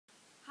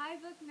Hi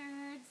book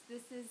nerds,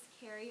 this is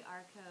Carrie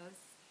Arcos.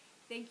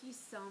 Thank you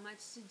so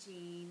much to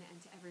Jean and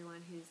to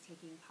everyone who's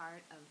taking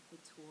part of the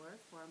tour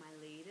for my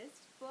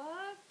latest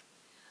book,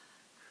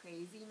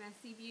 Crazy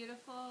Messy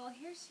Beautiful.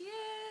 Here she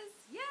is,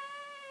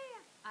 yay!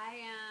 I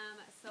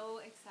am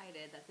so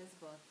excited that this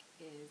book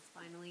is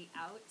finally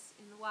out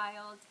in the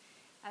wild.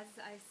 As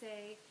I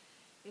say,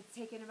 it's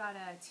taken about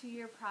a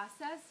 2-year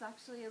process,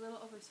 actually a little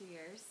over 2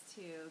 years,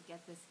 to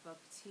get this book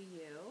to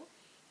you.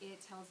 It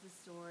tells the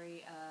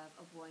story of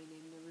a boy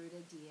named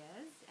Neruda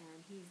Diaz, and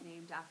he's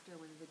named after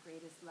one of the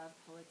greatest love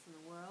poets in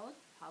the world,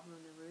 Pablo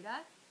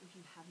Neruda. If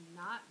you have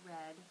not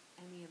read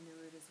any of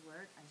Neruda's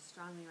work, I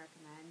strongly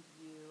recommend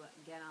you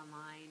get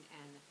online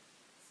and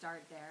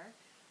start there.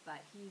 But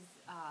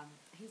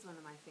he's one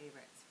of my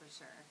favorites for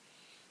sure.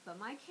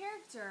 But my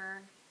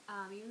character,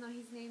 even though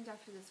he's named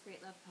after this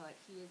great love poet,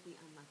 he is the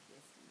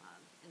unluckiest in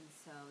love. And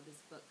so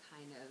this book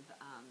kind of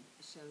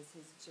shows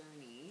his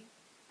journey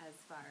as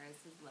far as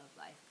his love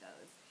life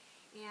goes.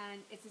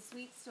 And it's a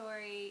sweet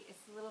story.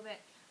 It's a little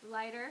bit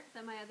lighter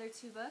than my other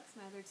 2 books.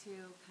 My other 2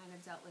 kind of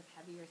dealt with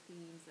heavier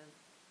themes of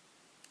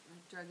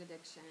like drug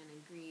addiction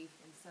and grief,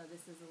 and so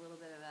this is a little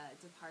bit of a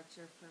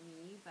departure for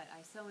me, but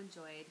I so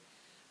enjoyed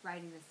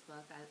writing this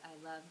book. I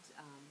loved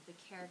the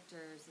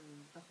characters and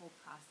the whole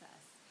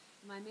process.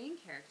 My main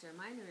character,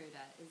 my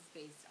Neruda, is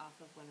based off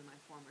of one of my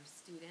former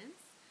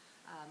students.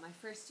 My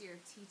first year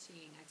of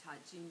teaching, I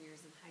taught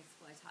juniors in high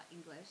school. I taught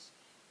English.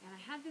 And I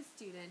had this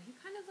student who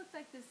kind of looked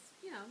like this,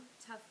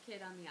 tough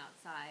kid on the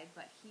outside,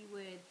 but he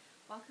would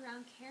walk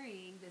around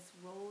carrying this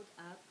rolled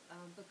up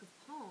book of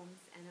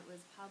poems, and it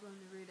was Pablo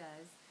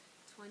Neruda's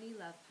 20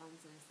 Love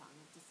Poems and a Song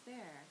of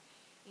Despair.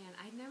 And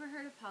I'd never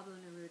heard of Pablo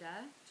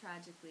Neruda,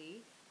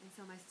 tragically, and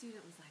so my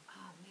student was like,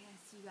 "Oh,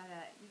 miss, you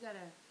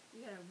gotta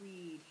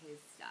read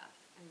his stuff."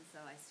 And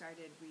so I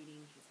started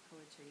reading his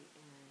poetry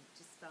and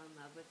just fell in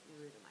love with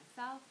Neruda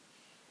myself.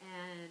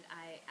 And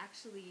I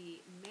actually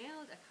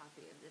mailed a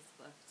copy of this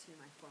book to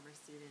my former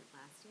student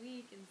last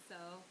week, and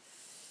so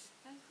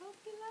I hope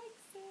he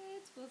likes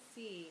it. We'll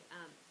see.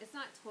 It's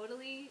not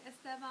totally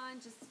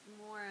Esteban, just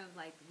more of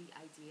like the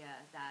idea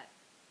that,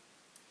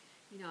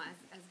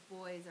 as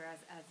boys or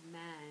as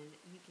men,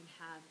 you can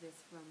have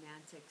this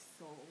romantic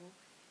soul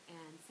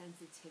and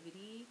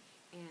sensitivity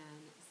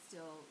and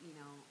still,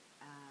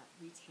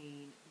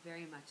 retain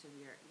very much of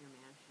your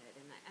manhood.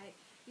 And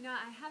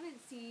I haven't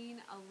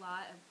seen a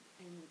lot of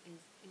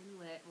in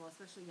lit, well,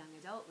 especially young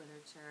adult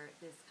literature,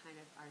 this kind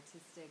of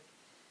artistic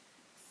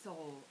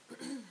soul,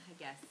 I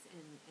guess,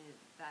 in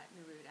that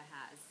Neruda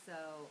has.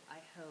 So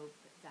I hope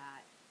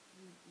that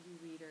you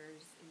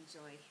readers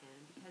enjoy him,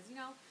 because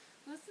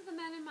most of the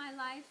men in my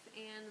life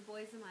and the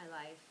boys in my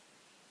life,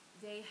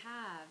 they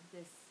have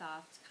this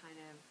soft kind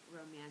of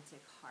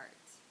romantic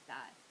heart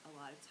that a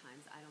lot of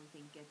times I don't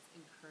think gets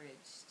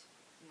encouraged,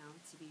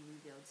 to be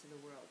revealed to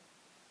the world.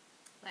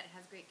 But it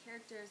has great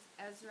characters.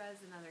 Ezra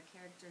is another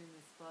character in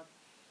this book,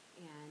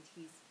 and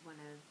he's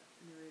one of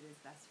Neruda's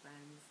best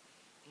friends.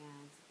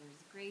 And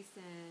there's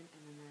Grayson,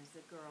 and then there's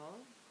a girl,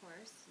 of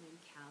course,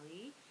 named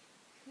Callie,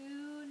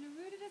 who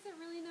Neruda doesn't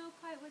really know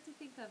quite what to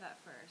think of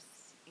at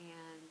first.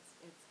 And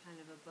it's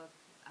kind of a book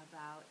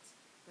about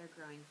their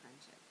growing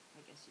friendship,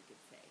 I guess you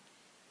could say.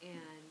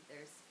 And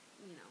there's,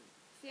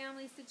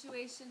 family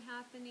situation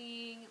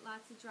happening,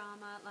 lots of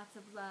drama, lots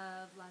of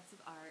love, lots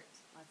of art,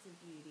 lots of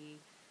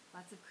beauty.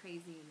 Lots of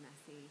crazy and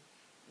messy,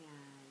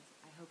 and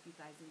I hope you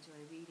guys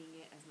enjoy reading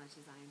it as much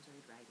as I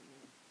enjoyed writing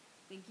it.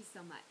 Thank you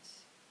so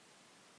much.